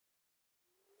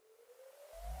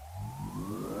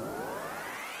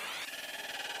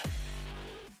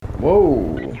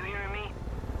Whoa. You hearing me?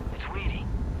 It's Weedy.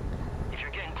 If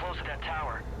you're getting close to that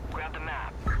tower, grab the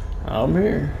map. I'm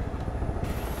here.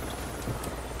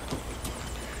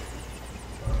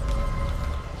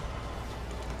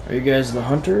 Are you guys the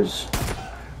hunters?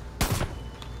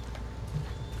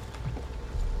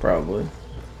 Probably.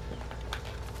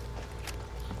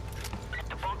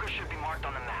 The bunker should be marked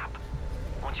on the map.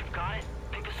 Once you've got it,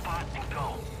 pick a spot and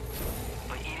go.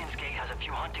 But Eden's Gate has a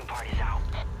few hunting parties out.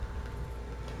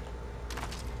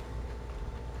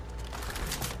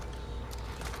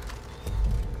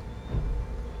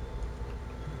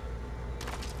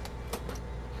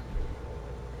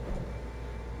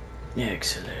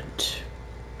 Excellent.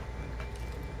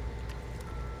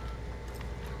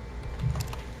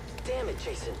 Damn it,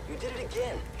 Jason. You did it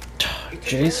again. You took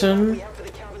Jason? we have for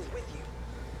the cabins with you.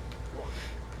 Look,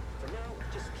 for now,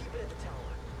 just keep it at the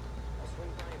tower. I'll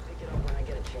swing by and pick it up when I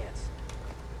get a chance.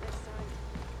 Next time.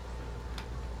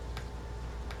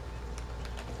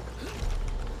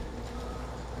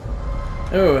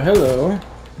 Oh, hello.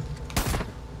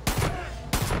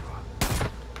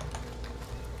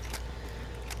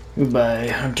 Goodbye,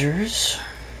 hunters.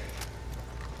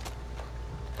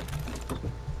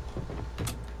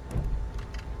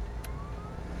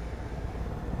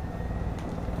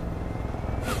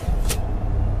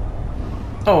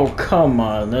 Oh, come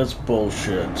on, that's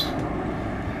bullshit.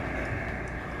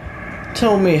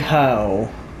 Tell me how.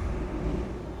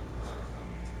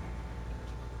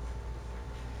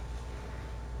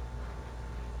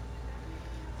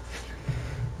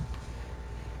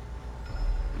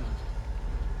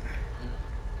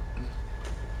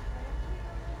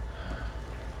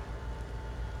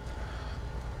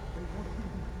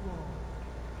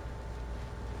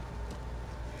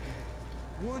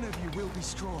 One of you will be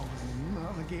strong,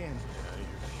 not again.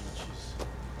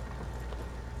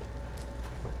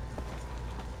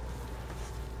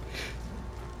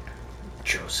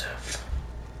 Joseph.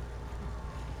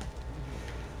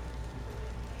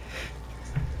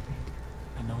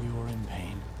 I know you are in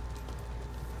pain.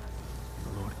 The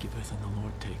Lord giveth and the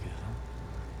Lord taketh, huh?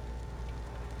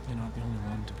 You're not the only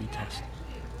one to be tested.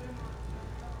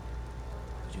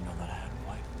 Did you know that I had a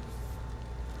wife?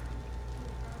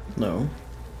 No.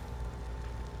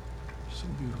 She's so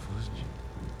beautiful, isn't she?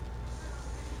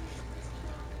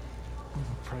 We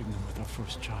were pregnant with our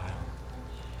first child.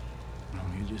 And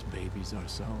we were just babies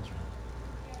ourselves,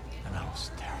 right? And I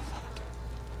was terrified.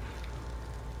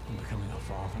 I'm becoming a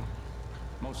father.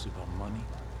 Mostly about money.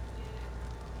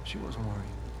 She wasn't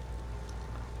worried.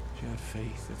 She had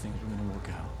faith that things were going to work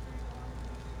out.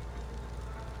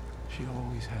 She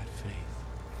always had faith.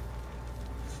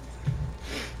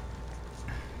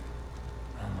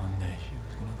 And one day she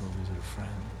was going to go visit a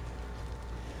friend.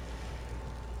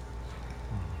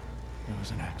 There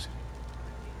was an accident.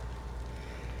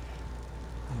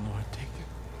 And Lord, take it.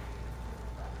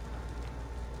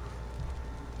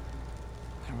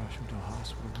 They rushed me to a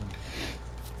hospital and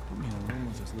put me in a room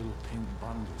with this little pink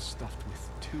bundle stuffed with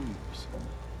tubes.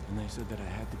 And they said that I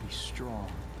had to be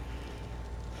strong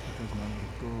because my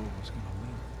little girl was going to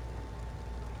live.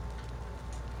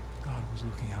 God was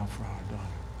looking out for our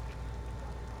daughter.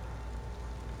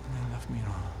 And they left me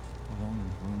alone in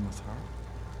the room with her.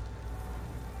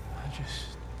 I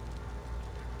just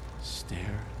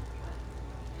stared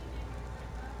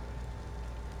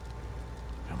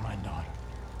at my daughter.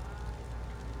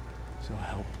 So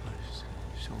helpless,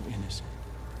 so innocent.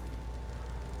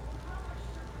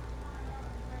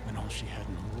 When all she had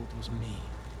in the world was me.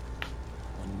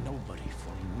 When nobody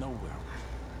from nowhere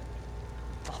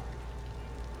thought.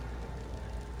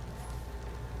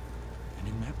 And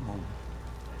in that moment,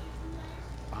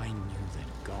 I knew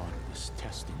that God was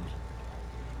testing me.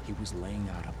 He was laying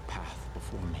out a path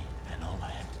before me, and all I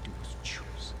had to do was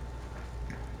choose.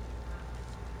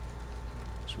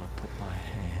 So I put my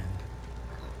hand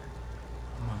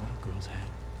on my little girl's head,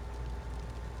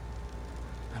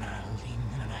 and I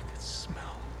leaned in and I could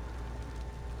smell.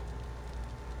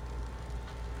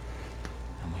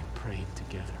 And we prayed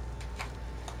together.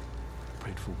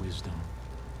 Prayed for wisdom.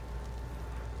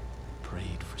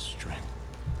 Prayed for strength.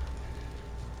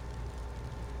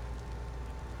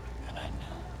 And I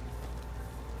knew.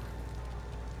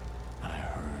 And I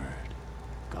heard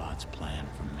God's plan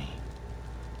for me.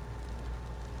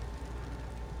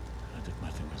 I took my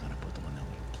fingers and I put them on that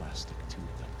little plastic tube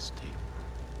that was taped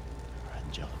to her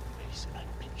angelic face, and I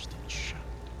pinched it shut.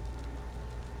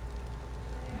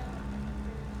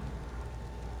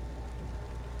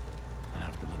 And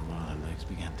after a little while, her legs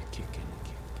began to kick and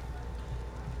kick.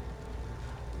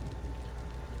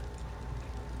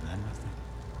 And then nothing.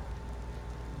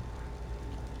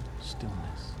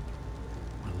 Stillness.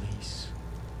 Release.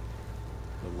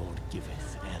 Lord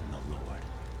giveth and the Lord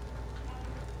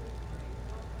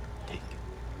taketh.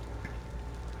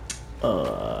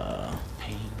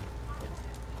 Pain,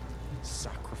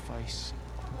 sacrifice,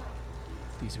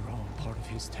 these are all part of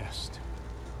his test.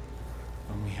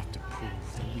 And we have to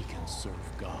prove that we can serve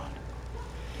God,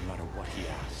 no matter what he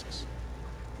asks.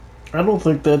 I don't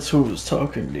think that's who was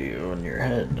talking to you in your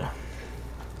head.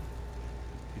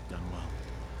 You've done well.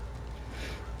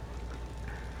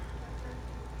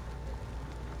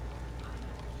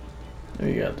 What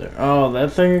you got there? Oh,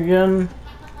 that thing again?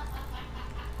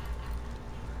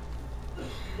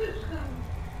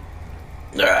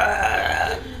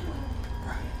 Ah!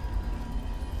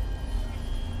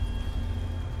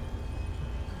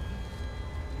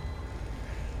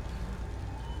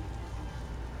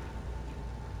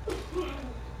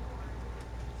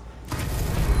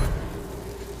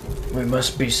 We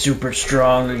must be super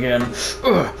strong again.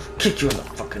 Ugh, kick you in the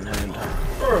fucking head.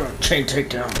 Chain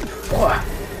takedown. Ugh.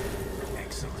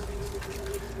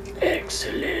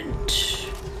 Excellent.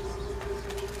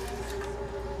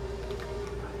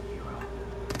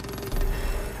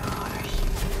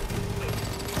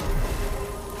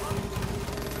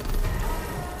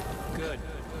 Good.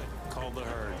 Call the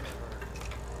herd.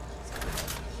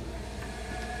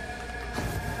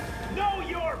 Know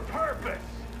your purpose!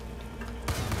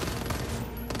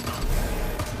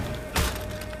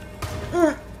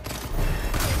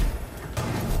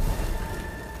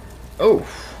 Oh.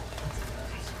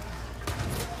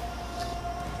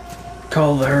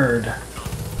 Call the herd.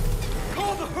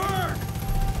 Call the herd!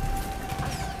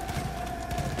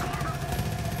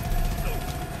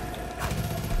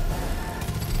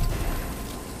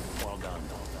 Well done,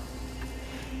 well done.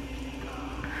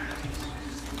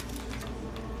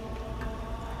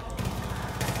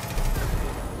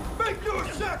 Make your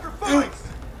sacrifice!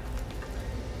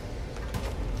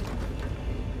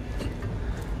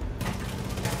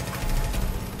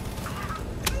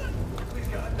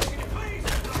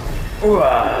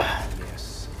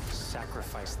 Yes,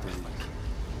 sacrifice the weak.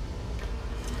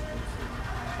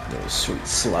 Little sweet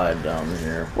slide down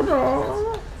here.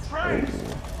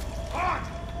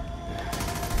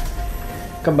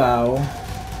 Kabow.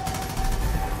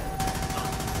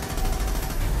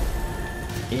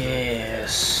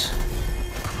 Yes.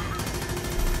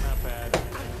 Not bad.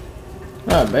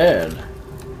 Not bad.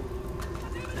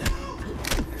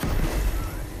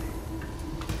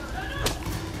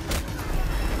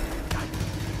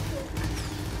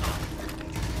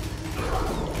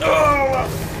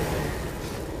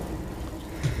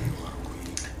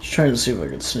 Just trying to see if I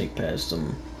could sneak past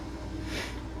him.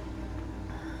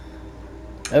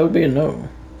 That would be a no.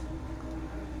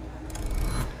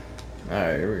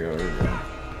 Alright, here we go, here we go.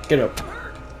 Get up.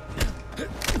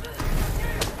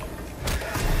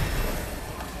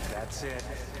 That's it.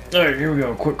 Alright, here we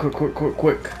go. Quick, quick, quick, quick,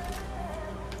 quick.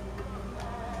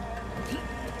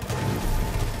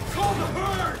 Call the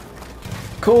herd!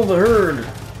 Call the herd.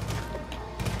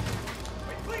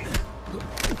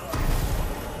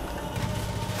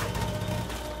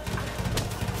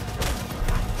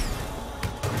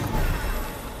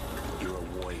 You're a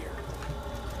warrior.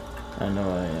 I know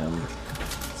I am.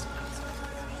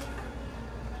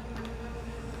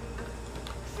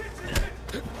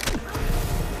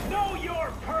 Know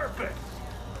your purpose!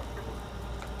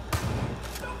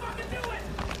 Don't fucking do it!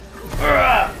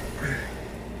 Ah!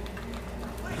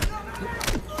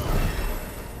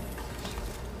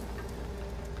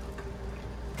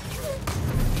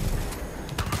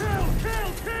 Kill! Kill!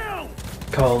 Kill!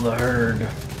 Call the herd.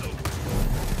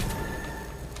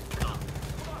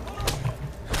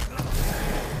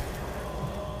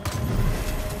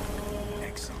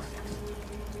 Excellent.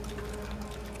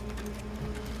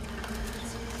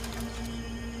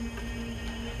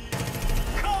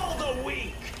 Call the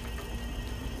weak!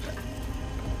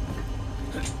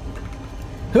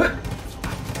 Huh.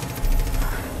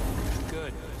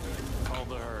 Good. Call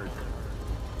the herd.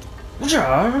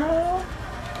 Ja.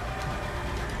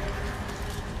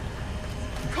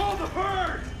 Call the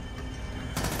herd!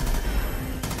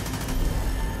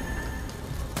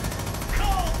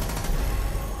 Call!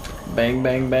 Bang,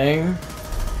 bang, bang.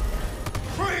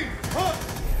 Free! Hunt!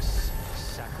 Yes,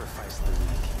 sacrifice the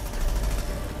weak.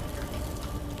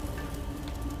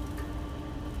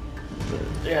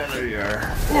 Yeah, there you are.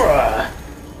 Hurrah.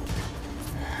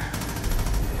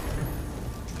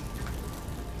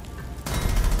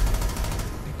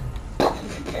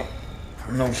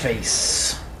 No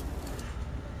face.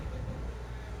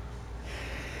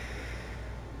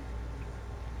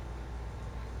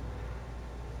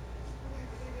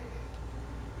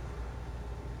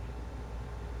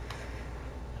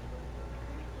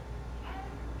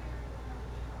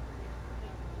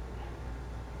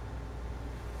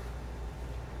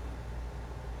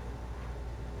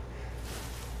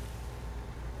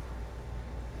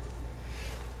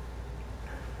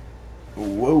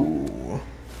 Whoa.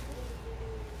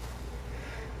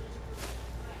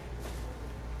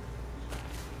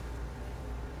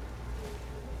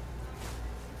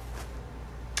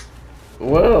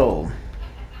 Well.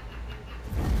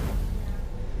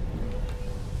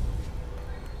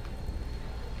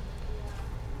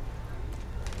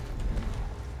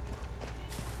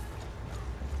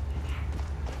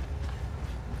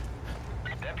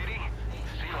 Deputy,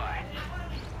 Seali.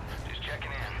 Just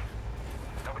checking in.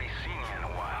 Nobody's seen you in a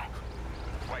while.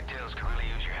 Whitetails could really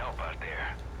use your help out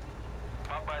there.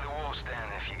 Pop by the wolf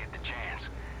stand if you get the chance.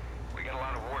 We got a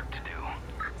lot of work to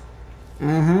do.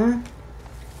 Mm-hmm.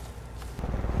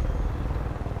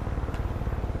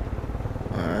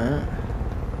 Alright.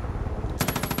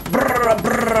 Brrr,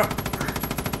 brrr.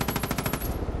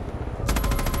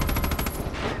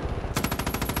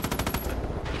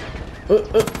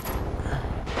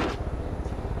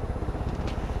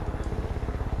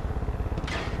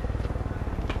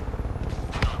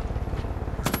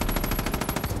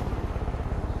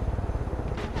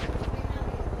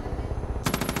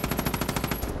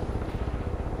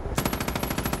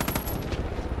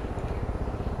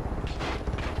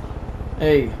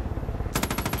 Hey.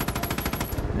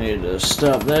 Need to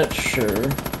stop that, sure.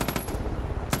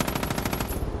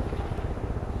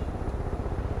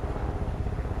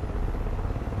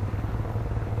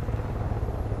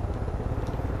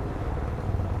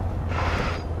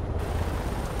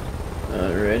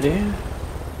 Ready?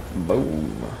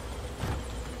 Boom.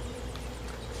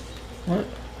 What?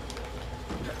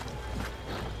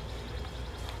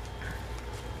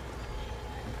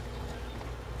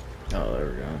 Oh, there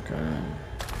we go. Okay.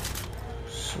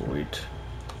 Sweet.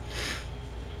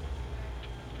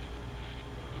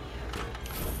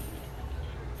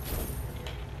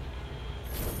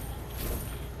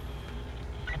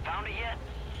 Found it yet?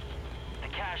 The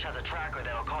cache has a tracker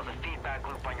that'll cause a feedback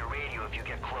loop on your radio if you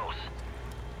get close.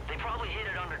 They probably hid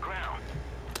it underground.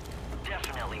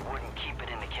 Definitely wouldn't keep it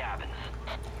in the cabins.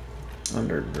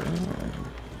 Underground.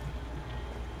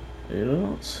 You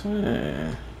don't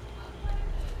say.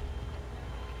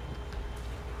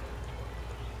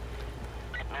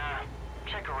 Nah,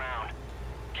 check around.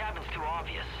 Cabin's too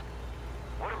obvious.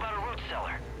 What about a root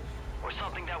cellar? Or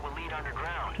something that will lead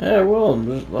underground? Yeah, well,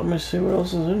 just let me see what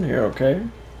else is in here, okay?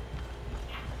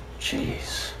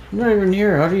 Jeez. I'm not even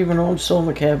here. How do you even know I'm still in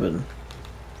the cabin?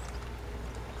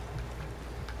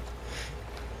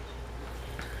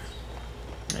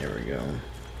 There we go.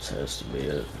 This has to be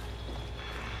it.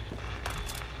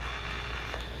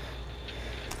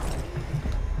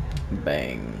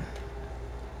 Bang.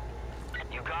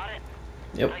 You got it?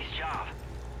 Yep. Nice job.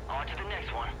 On to the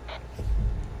next one.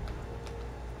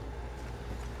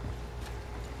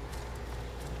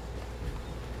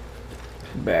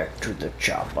 Back to the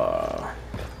chopper.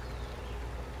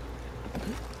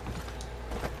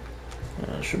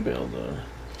 I should be able to.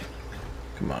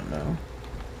 Come on now.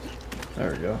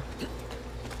 There we go.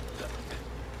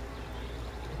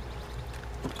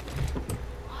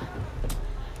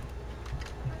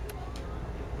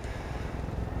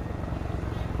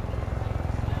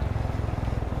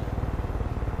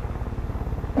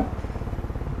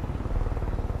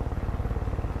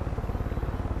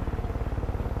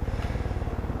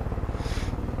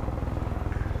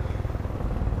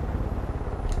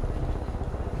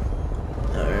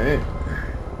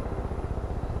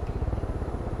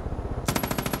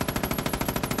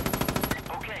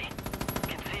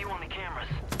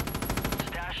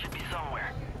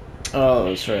 Oh,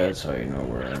 that's right, that's how you know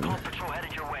we're in. Patrol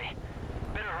headed your way.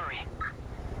 Better hurry.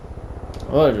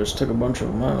 Well, I just took a bunch of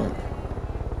them out.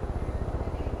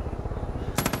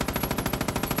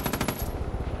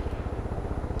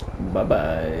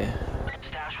 Bye-bye.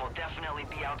 Stash will definitely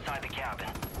be outside the cabin.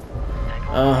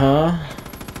 Uh-huh.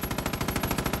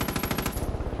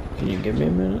 Can you give me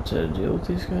a minute to deal with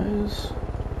these guys?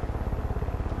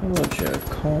 How about you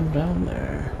calm down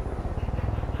there?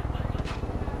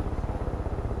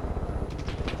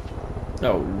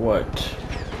 Oh, what?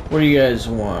 What do you guys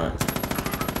want?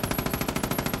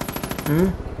 Hmm?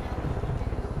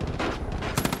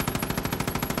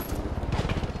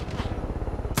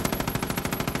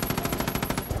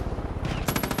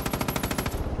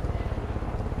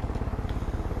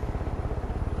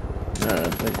 I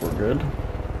think we're good.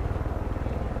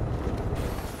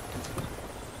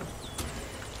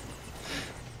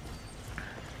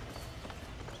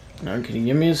 Now, can you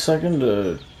give me a second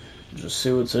to just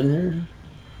see what's in here?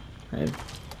 I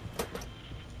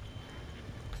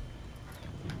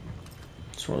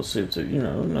just want to see if there, you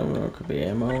know, it could be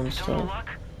ammo and stuff.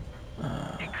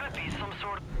 It could be some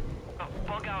sort of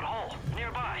bug out hole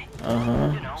nearby.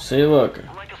 Uh-huh. You know, See, look.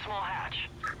 like a small hatch.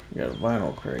 We got a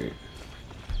vinyl crate.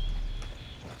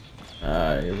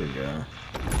 Ah, here we go.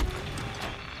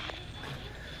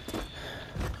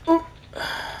 Oop.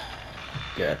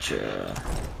 Gotcha.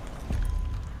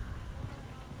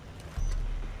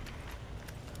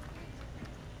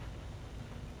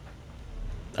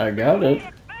 I got it.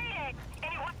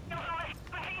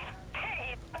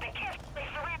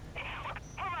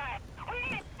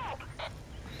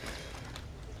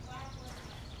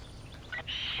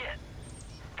 Shit.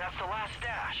 That's the last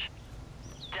stash.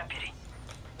 Deputy,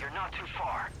 you're not too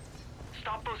far.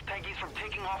 Stop those Peggies from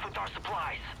taking off with our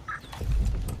supplies.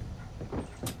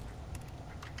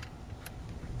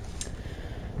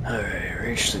 Alright,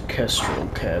 reach the Kestrel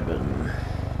cabin.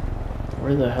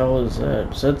 Where the hell is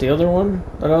that? Is that the other one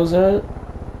that I was at?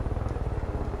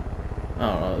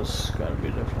 I don't know, this has gotta be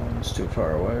a different one. It's too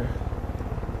far away.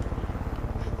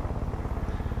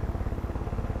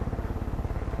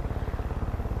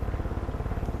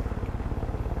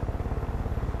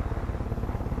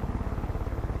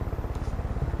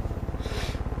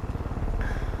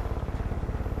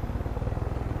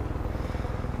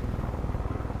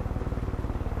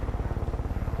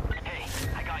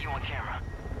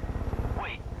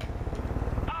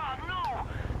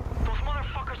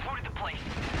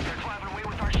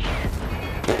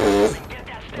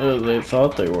 They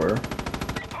thought they were.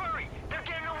 Hurry! They're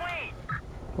getting away!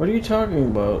 What are you talking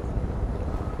about?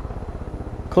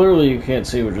 Clearly you can't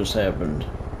see what just happened.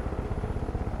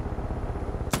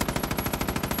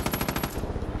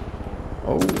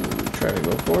 Oh, try to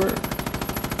go for it?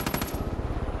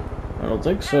 I don't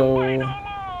think so.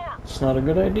 It's not a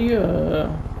good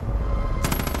idea.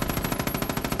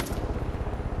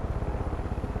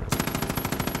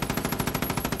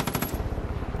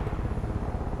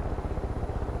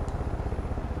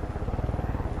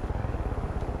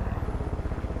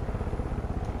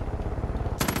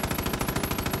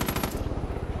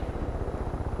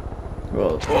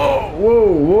 Well,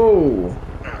 whoa, whoa!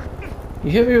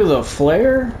 You hit me with a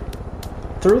flare?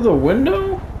 Through the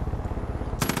window?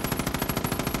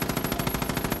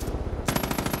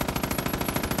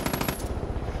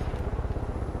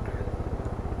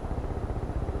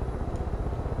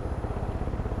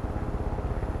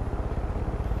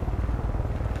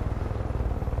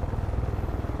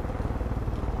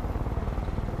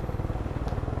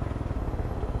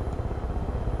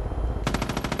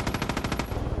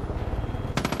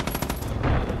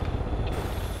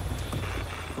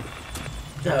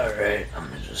 Alright, I'm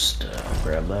gonna just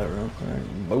grab that real quick.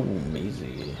 Boom,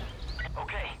 easy.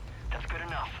 Okay, that's good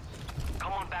enough.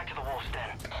 Come on back to the wolf's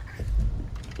den.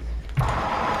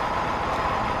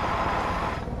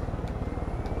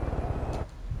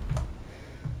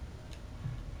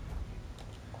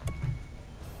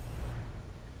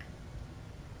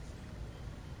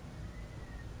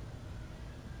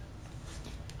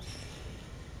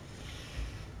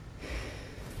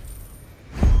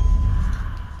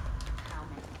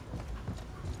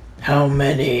 How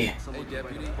many? Hey,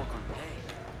 Deputy. Hey,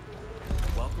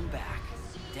 welcome back.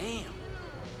 Damn.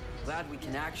 Glad we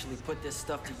can actually put this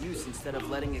stuff to use instead of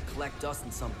letting it collect dust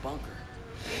in some bunker.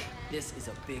 This is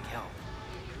a big help.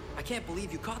 I can't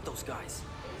believe you caught those guys.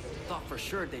 Thought for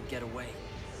sure they'd get away.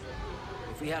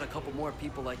 If we had a couple more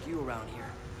people like you around here,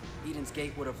 Eden's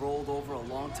Gate would have rolled over a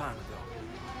long time ago.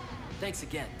 Thanks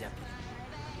again,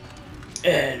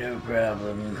 Deputy. No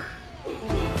problem.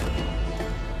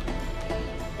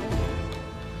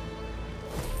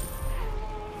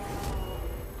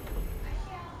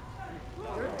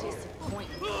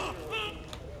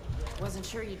 Wasn't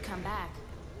sure you'd come back,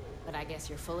 but I guess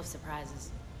you're full of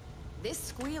surprises. This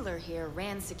squealer here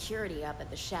ran security up at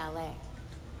the chalet.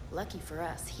 Lucky for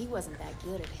us, he wasn't that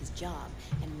good at his job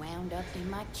and wound up in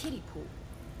my kiddie pool.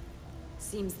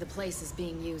 Seems the place is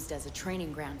being used as a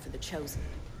training ground for the Chosen.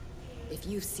 If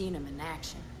you've seen them in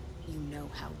action, you know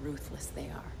how ruthless they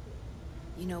are.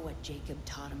 You know what Jacob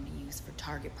taught him to use for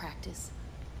target practice?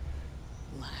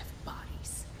 Live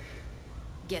bodies.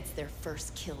 Gets their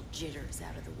first kill jitters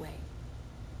out of the way.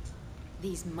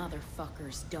 These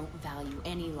motherfuckers don't value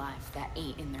any life that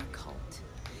ain't in their cult.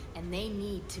 And they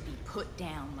need to be put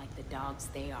down like the dogs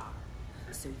they are.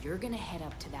 So you're gonna head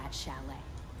up to that chalet.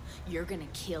 You're gonna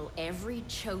kill every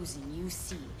Chosen you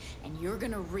see, and you're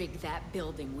gonna rig that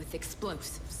building with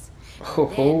explosives.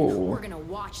 And then we're gonna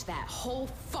watch that whole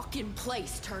fucking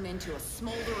place turn into a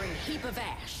smoldering heap of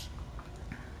ash.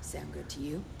 Sound good to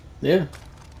you? Yeah.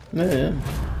 Yeah.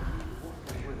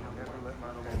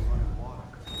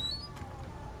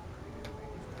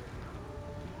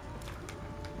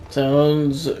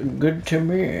 Sounds good to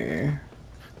me.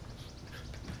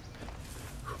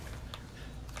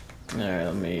 Alright,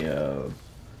 let me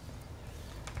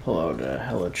Pull out a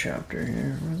helicopter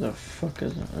here. Where the fuck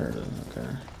is it? There it is. Okay.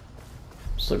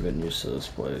 Still getting used to this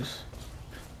place.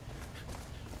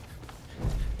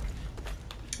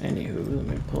 Anywho, let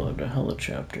me pull out a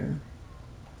helicopter.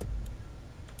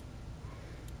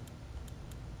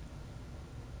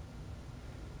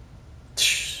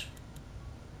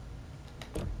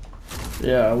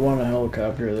 Yeah, I want a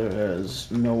helicopter that has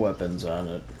no weapons on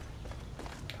it.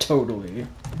 Totally.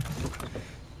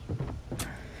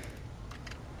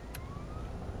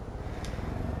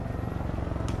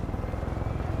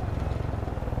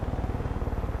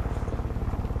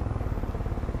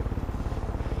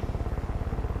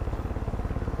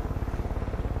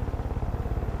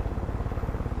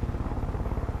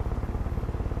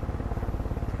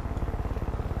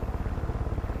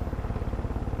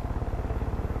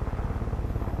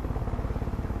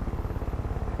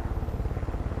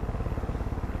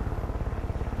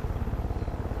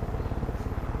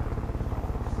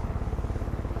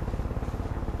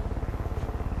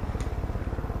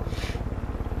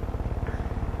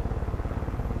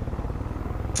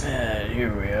 And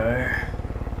here we are.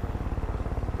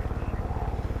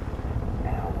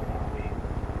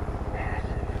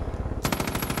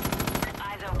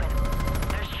 Eyes open.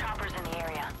 There's choppers in the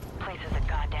area. Place is a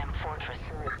goddamn fortress.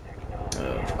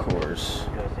 Of course.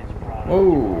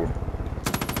 Whoa.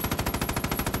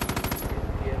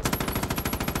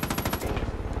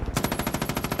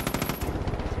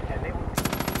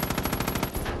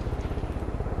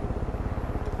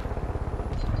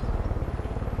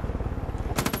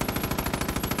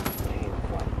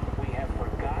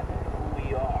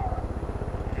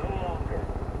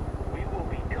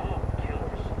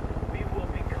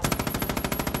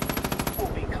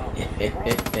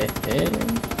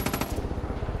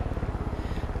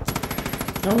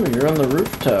 Oh, you're on the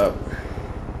rooftop.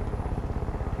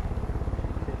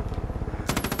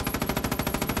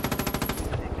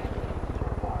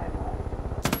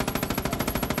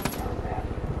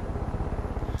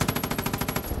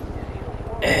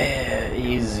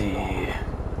 Easy.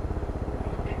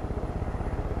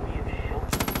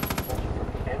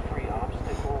 Every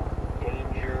obstacle,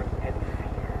 danger, and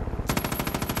fear.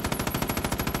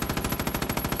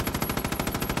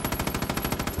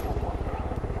 No longer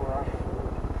hunt for our food.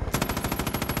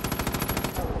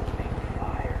 No big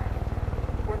fire.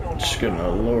 We're no Just longer gonna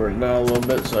lower it down a little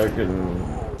bit so I can.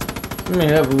 Let me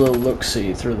have a little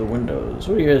look-see through the windows.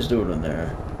 What are you guys doing in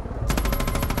there?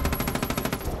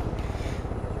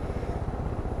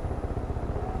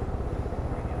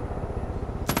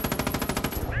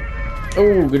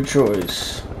 Oh, good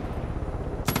choice.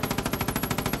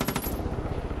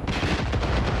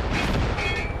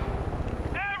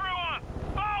 Everyone,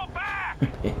 fall back!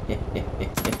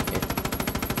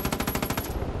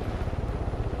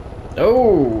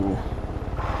 Oh!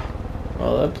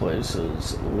 Well, that place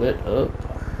is lit up.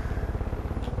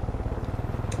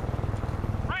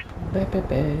 What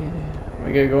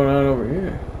we got going on over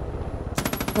here?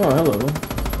 Oh, hello.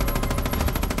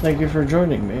 Thank you for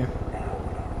joining me.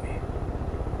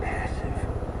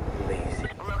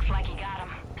 Looks like you got him.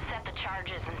 Set the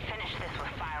charges and finish this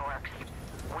with fireworks.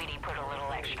 Weedy put a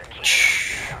little extra kick.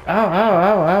 Ow, ow,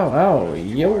 ow, ow, ow.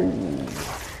 Yo.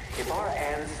 If our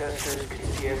ancestors could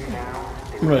see us now,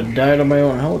 I'm gonna die to my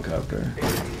own helicopter. they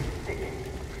would be sickened,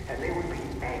 and they would be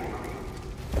angry.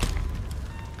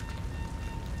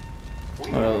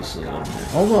 What else is in here?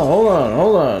 Hold on, hold on,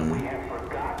 hold on. We have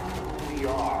forgotten who we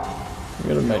are. I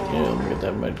got a med kit. Let me get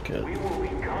that med kit. We will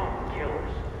become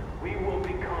killers. We will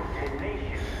become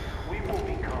tenacious. We will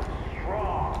become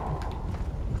strong.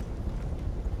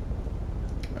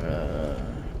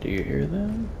 Do you hear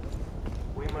that?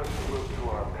 We must look to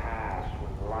our past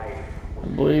when life I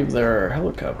believe there are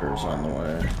helicopters on the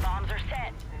way. Bombs are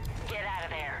set. Get out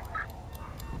of there.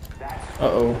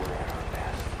 Uh-oh.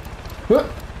 Huh.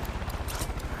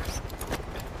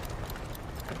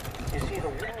 You see, the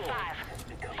world 5, has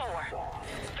become 4, soft.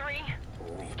 3,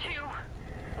 2,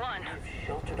 1.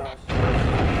 Sheltered us.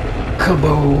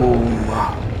 Kaboom!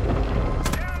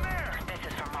 This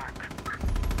is for Mark.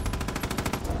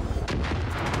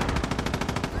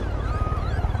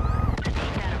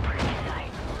 Ain't that a pretty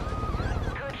sight?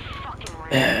 Good fucking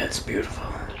riddance. Yeah, it's beautiful.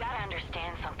 You gotta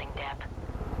understand something, Deb.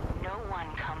 No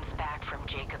one comes back from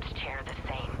Jacob's chair the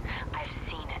same. I've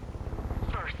seen it.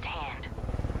 Firsthand.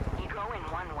 You go in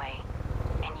one way,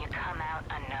 and you come out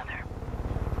another.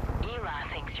 Eli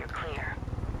thinks you're clear,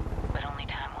 but only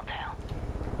time will tell.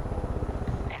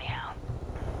 Anyhow,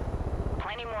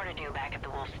 plenty more to do back at the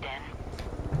Wolf's Den.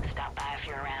 Stop by if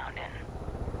you're around, and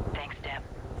thanks, Deb,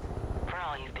 for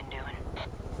all you've been doing.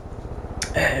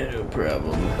 No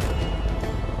problem.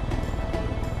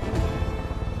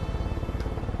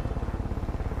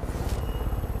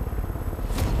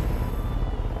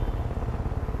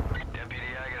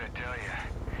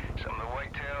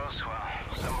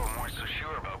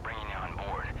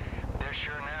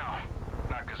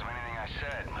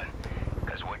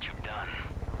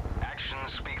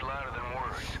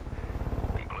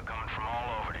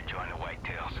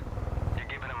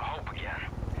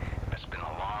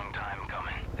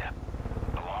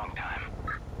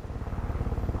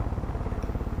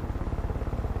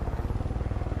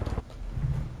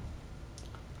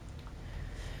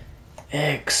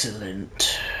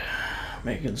 Excellent.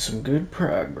 Making some good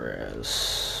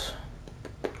progress.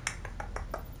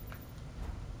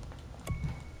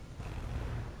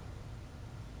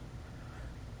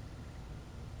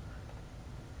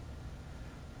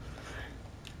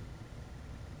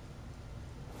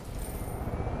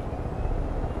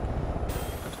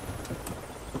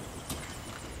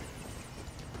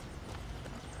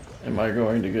 Am I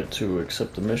going to get to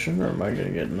accept the mission, or am I going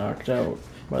to get knocked out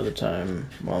by the time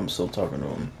while I'm still talking to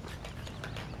him?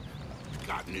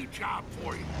 Got a new job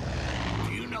for you.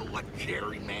 Do you know what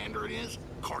gerrymandering is?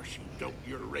 Of course you don't.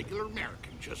 You're a regular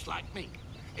American, just like me.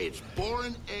 It's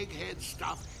boring egghead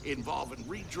stuff involving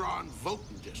redrawn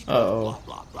voting districts. Blah,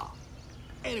 blah, blah.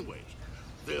 Anyways,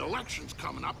 the election's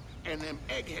coming up, and them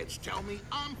eggheads tell me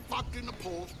I'm fucked in the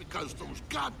polls because those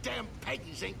goddamn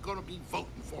Peggies ain't gonna be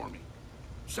voting for me.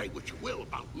 Say what you will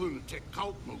about lunatic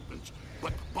cult movements,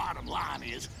 but the bottom line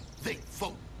is, they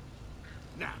vote.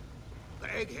 Now,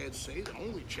 the eggheads say the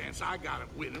only chance I got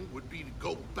at winning would be to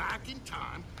go back in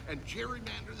time and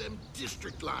gerrymander them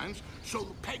district lines so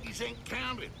the Peggies ain't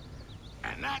counted.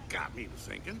 And that got me to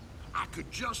thinking I could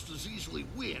just as easily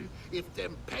win if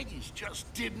them Peggies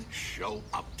just didn't show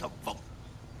up to vote.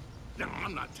 Now,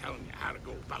 I'm not telling you how to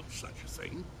go about such a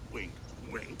thing, wink,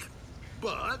 wink,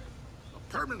 but a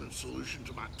permanent solution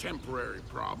to my temporary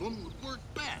problem would work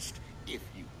best, if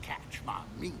you catch my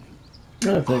meaning.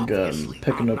 I think I'm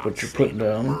picking up what you're putting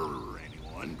down. Murder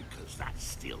anyone, because that's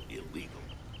still illegal.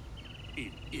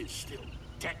 It is still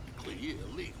technically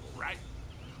illegal, right?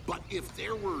 But if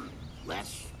there were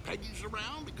less Peggies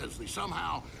around because they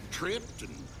somehow tripped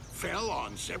and fell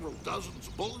on several dozens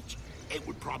of bullets, it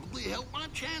would probably help my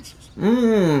chances.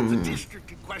 The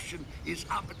district in question is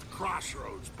up at the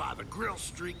crossroads by the Grill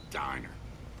Street Diner.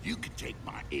 You could take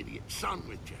my idiot son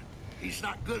with you. He's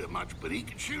not good at much, but he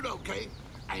can shoot okay.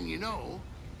 And you know,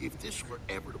 if this were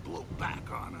ever to blow back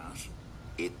on us,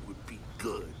 it would be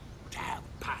good to have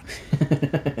a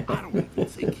pilot. I don't even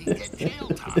think he'd get jail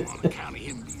time on account of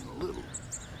him being a little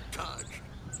touched.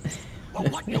 Well,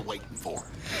 what you waiting for?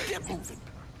 Get moving.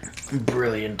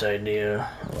 Brilliant idea.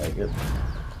 I like it.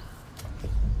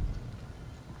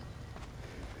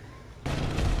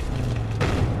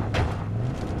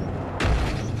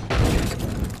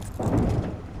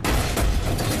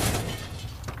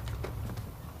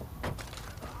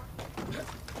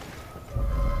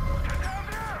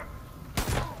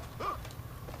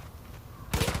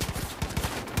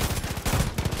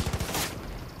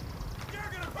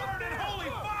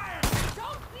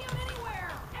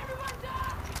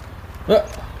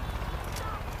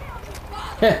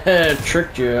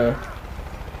 Tricked you.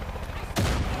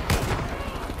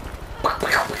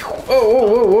 Whoa, whoa,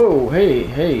 whoa, whoa, hey,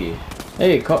 hey,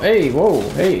 hey, hey, whoa,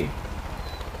 hey.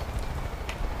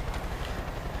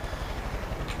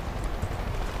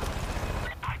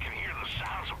 I can hear the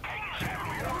sounds of Peggy's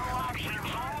having war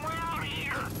accidents all around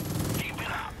here. Keep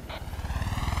it up.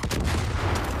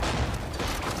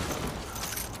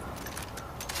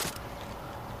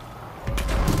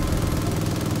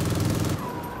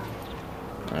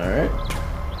 Alright.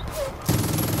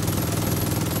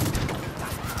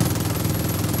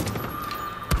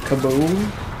 Kaboom.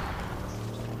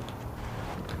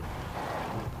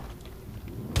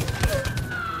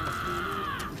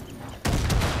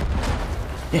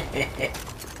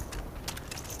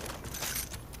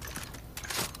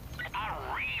 I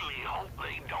really hope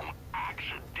they don't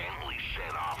accidentally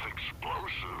set off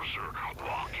explosives or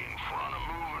walk in front of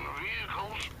moving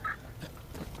vehicles.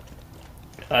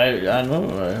 I know,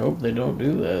 I hope they don't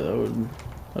do that.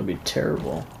 That'd be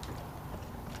terrible.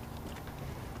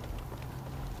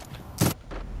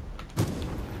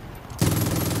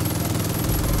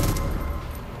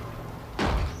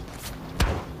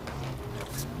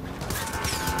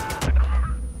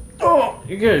 Oh,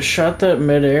 you guys shot that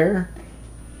midair?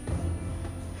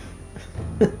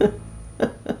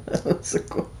 That's so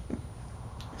cool.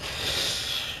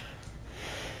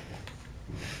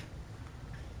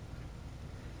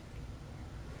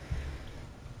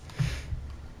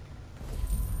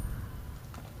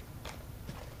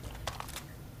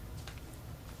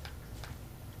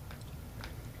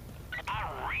 I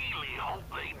really hope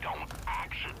they don't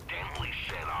accidentally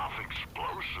set off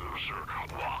explosives or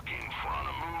walk in front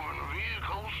of moving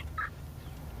vehicles.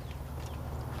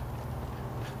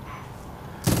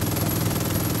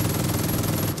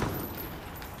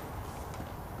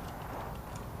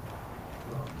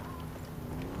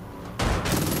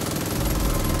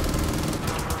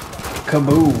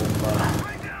 Kaboom.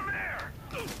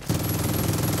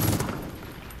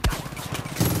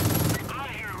 I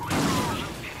hear liberals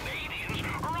and Canadians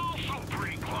are also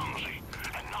pretty clumsy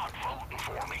and not voting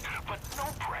for me, but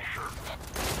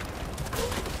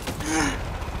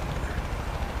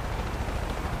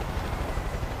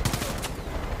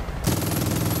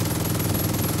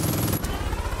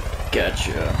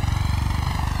Gotcha.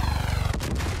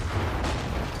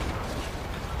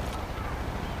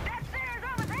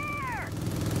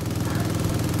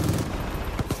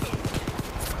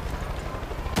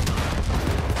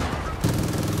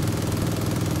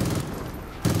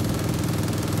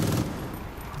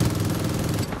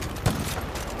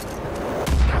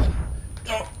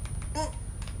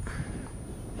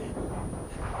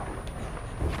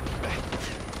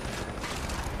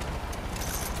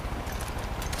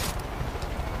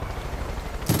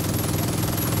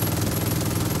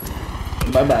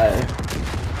 Bye-bye.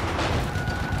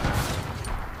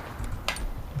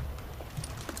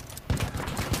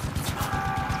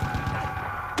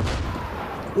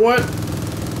 What?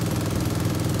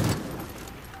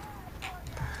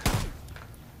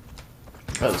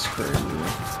 That's crazy.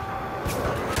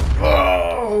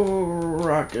 Oh,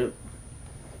 rocket.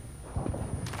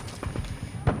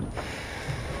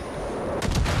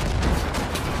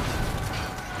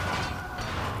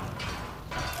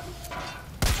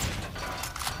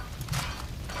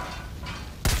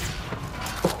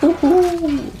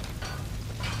 Woohoo!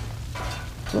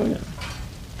 So yeah.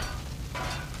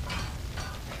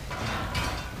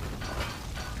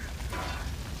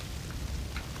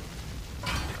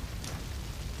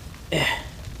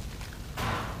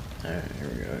 Alright,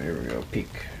 here we go, peak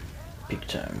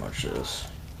time, watch this.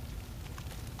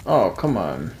 Oh, come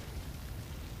on.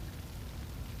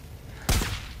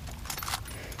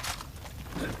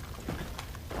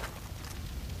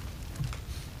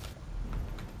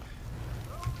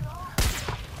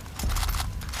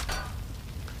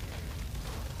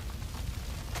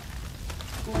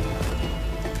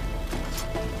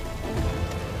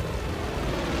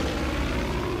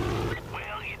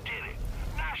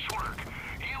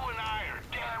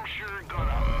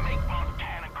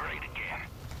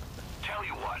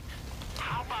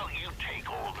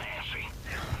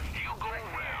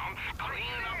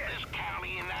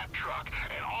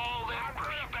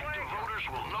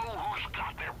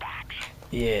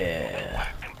 Yeah.